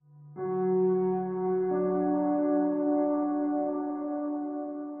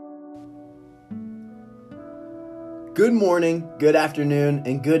Good morning, good afternoon,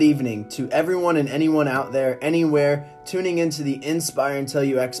 and good evening to everyone and anyone out there, anywhere, tuning into the Inspire Until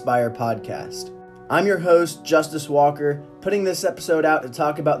You Expire podcast. I'm your host, Justice Walker, putting this episode out to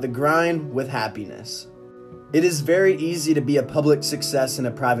talk about the grind with happiness. It is very easy to be a public success and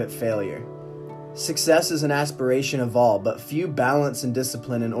a private failure. Success is an aspiration of all, but few balance and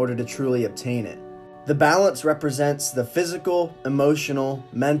discipline in order to truly obtain it. The balance represents the physical, emotional,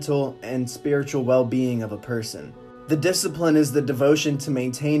 mental, and spiritual well-being of a person. The discipline is the devotion to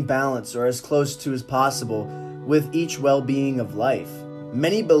maintain balance or as close to as possible with each well-being of life.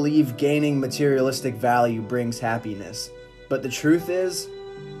 Many believe gaining materialistic value brings happiness, but the truth is,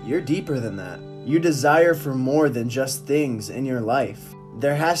 you're deeper than that. You desire for more than just things in your life.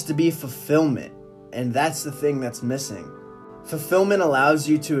 There has to be fulfillment, and that's the thing that's missing. Fulfillment allows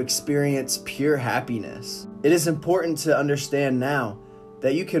you to experience pure happiness. It is important to understand now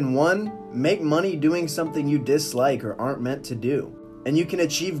that you can, 1, make money doing something you dislike or aren't meant to do, and you can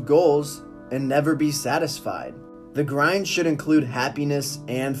achieve goals and never be satisfied. The grind should include happiness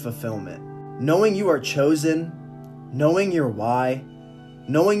and fulfillment. Knowing you are chosen, knowing your why,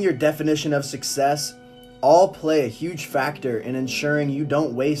 knowing your definition of success, all play a huge factor in ensuring you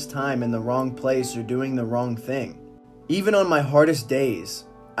don't waste time in the wrong place or doing the wrong thing. Even on my hardest days,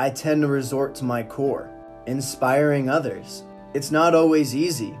 I tend to resort to my core, inspiring others. It's not always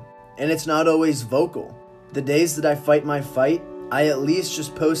easy, and it's not always vocal. The days that I fight my fight, I at least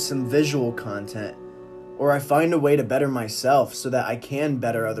just post some visual content, or I find a way to better myself so that I can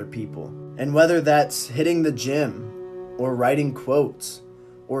better other people. And whether that's hitting the gym, or writing quotes,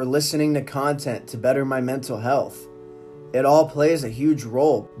 or listening to content to better my mental health, it all plays a huge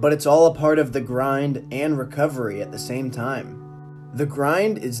role, but it's all a part of the grind and recovery at the same time. The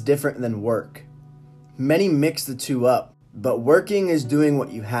grind is different than work. Many mix the two up. But working is doing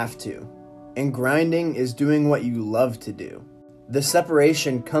what you have to, and grinding is doing what you love to do. The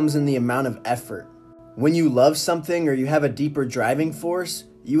separation comes in the amount of effort. When you love something or you have a deeper driving force,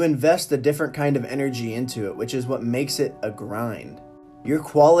 you invest a different kind of energy into it, which is what makes it a grind. Your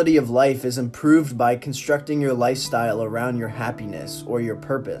quality of life is improved by constructing your lifestyle around your happiness or your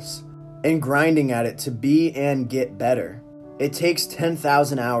purpose, and grinding at it to be and get better. It takes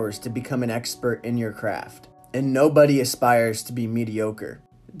 10,000 hours to become an expert in your craft. And nobody aspires to be mediocre.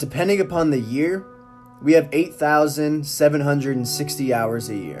 Depending upon the year, we have 8,760 hours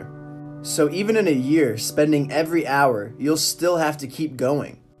a year. So even in a year, spending every hour, you'll still have to keep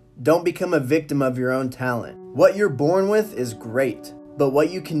going. Don't become a victim of your own talent. What you're born with is great, but what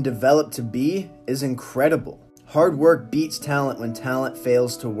you can develop to be is incredible. Hard work beats talent when talent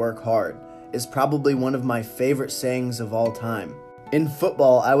fails to work hard is probably one of my favorite sayings of all time. In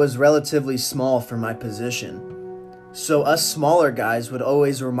football, I was relatively small for my position, so us smaller guys would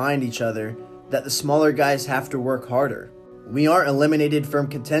always remind each other that the smaller guys have to work harder. We aren't eliminated from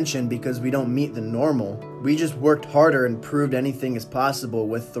contention because we don't meet the normal. We just worked harder and proved anything is possible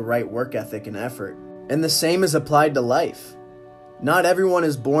with the right work ethic and effort. And the same is applied to life. Not everyone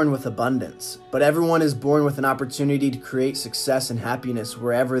is born with abundance, but everyone is born with an opportunity to create success and happiness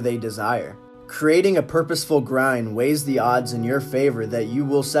wherever they desire. Creating a purposeful grind weighs the odds in your favor that you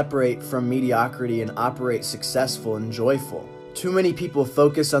will separate from mediocrity and operate successful and joyful. Too many people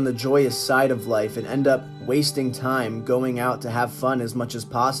focus on the joyous side of life and end up wasting time going out to have fun as much as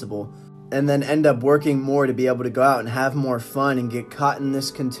possible, and then end up working more to be able to go out and have more fun and get caught in this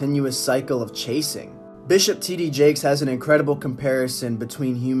continuous cycle of chasing. Bishop T.D. Jakes has an incredible comparison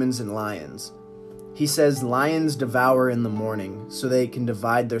between humans and lions. He says lions devour in the morning so they can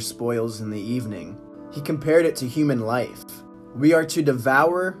divide their spoils in the evening. He compared it to human life. We are to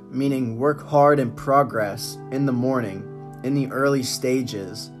devour, meaning work hard and progress in the morning, in the early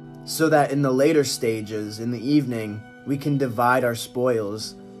stages, so that in the later stages, in the evening, we can divide our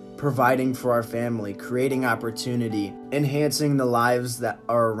spoils, providing for our family, creating opportunity, enhancing the lives that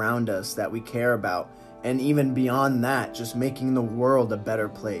are around us that we care about, and even beyond that, just making the world a better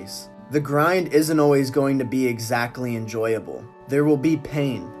place. The grind isn't always going to be exactly enjoyable. There will be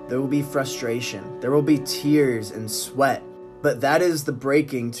pain, there will be frustration, there will be tears and sweat, but that is the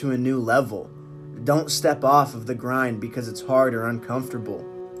breaking to a new level. Don't step off of the grind because it's hard or uncomfortable.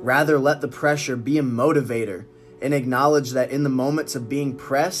 Rather, let the pressure be a motivator and acknowledge that in the moments of being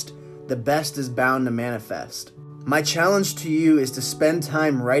pressed, the best is bound to manifest. My challenge to you is to spend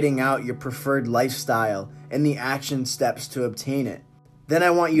time writing out your preferred lifestyle and the action steps to obtain it. Then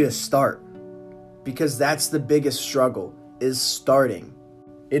I want you to start, because that's the biggest struggle, is starting.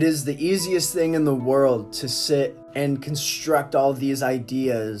 It is the easiest thing in the world to sit and construct all these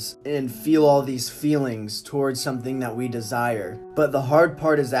ideas and feel all these feelings towards something that we desire. But the hard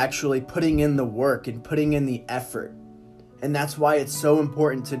part is actually putting in the work and putting in the effort And that's why it's so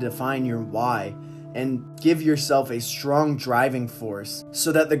important to define your why and give yourself a strong driving force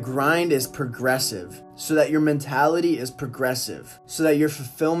so that the grind is progressive, so that your mentality is progressive, so that your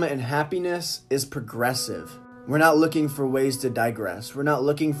fulfillment and happiness is progressive. We're not looking for ways to digress. We're not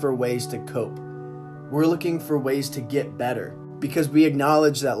looking for ways to cope. We're looking for ways to get better because we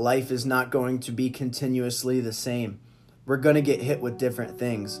acknowledge that life is not going to be continuously the same. We're going to get hit with different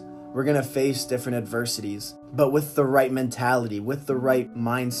things. We're going to face different adversities, but with the right mentality, with the right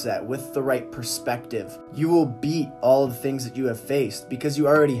mindset, with the right perspective, you will beat all of the things that you have faced because you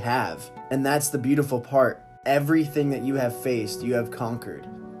already have. And that's the beautiful part. Everything that you have faced, you have conquered.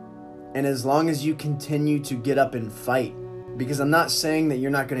 And as long as you continue to get up and fight, because I'm not saying that you're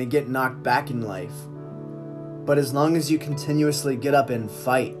not going to get knocked back in life, but as long as you continuously get up and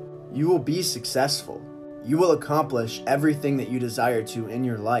fight, you will be successful. You will accomplish everything that you desire to in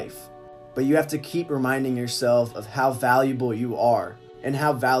your life. But you have to keep reminding yourself of how valuable you are and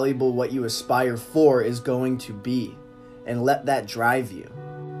how valuable what you aspire for is going to be, and let that drive you.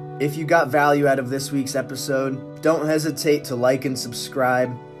 If you got value out of this week's episode, don't hesitate to like and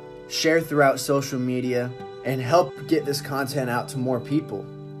subscribe, share throughout social media, and help get this content out to more people.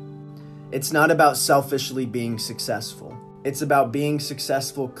 It's not about selfishly being successful. It's about being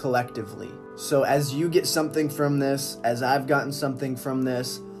successful collectively. So as you get something from this, as I've gotten something from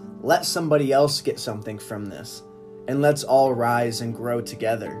this, let somebody else get something from this. And let's all rise and grow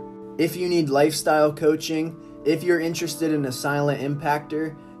together. If you need lifestyle coaching, if you're interested in a silent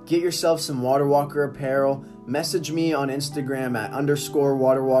impactor, get yourself some Water Walker apparel. Message me on Instagram at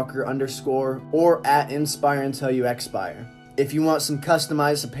 _waterwalker_ or at InspireUntilYouExpire. If you want some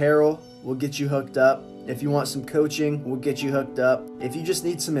customized apparel, we'll get you hooked up. If you want some coaching, we'll get you hooked up. If you just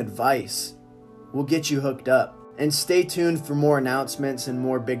need some advice, we'll get you hooked up. And stay tuned for more announcements and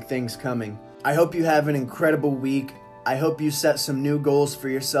more big things coming. I hope you have an incredible week. I hope you set some new goals for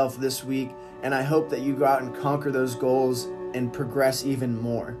yourself this week. And I hope that you go out and conquer those goals and progress even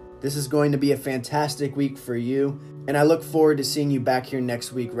more. This is going to be a fantastic week for you. And I look forward to seeing you back here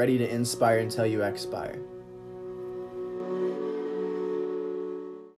next week ready to inspire until you expire.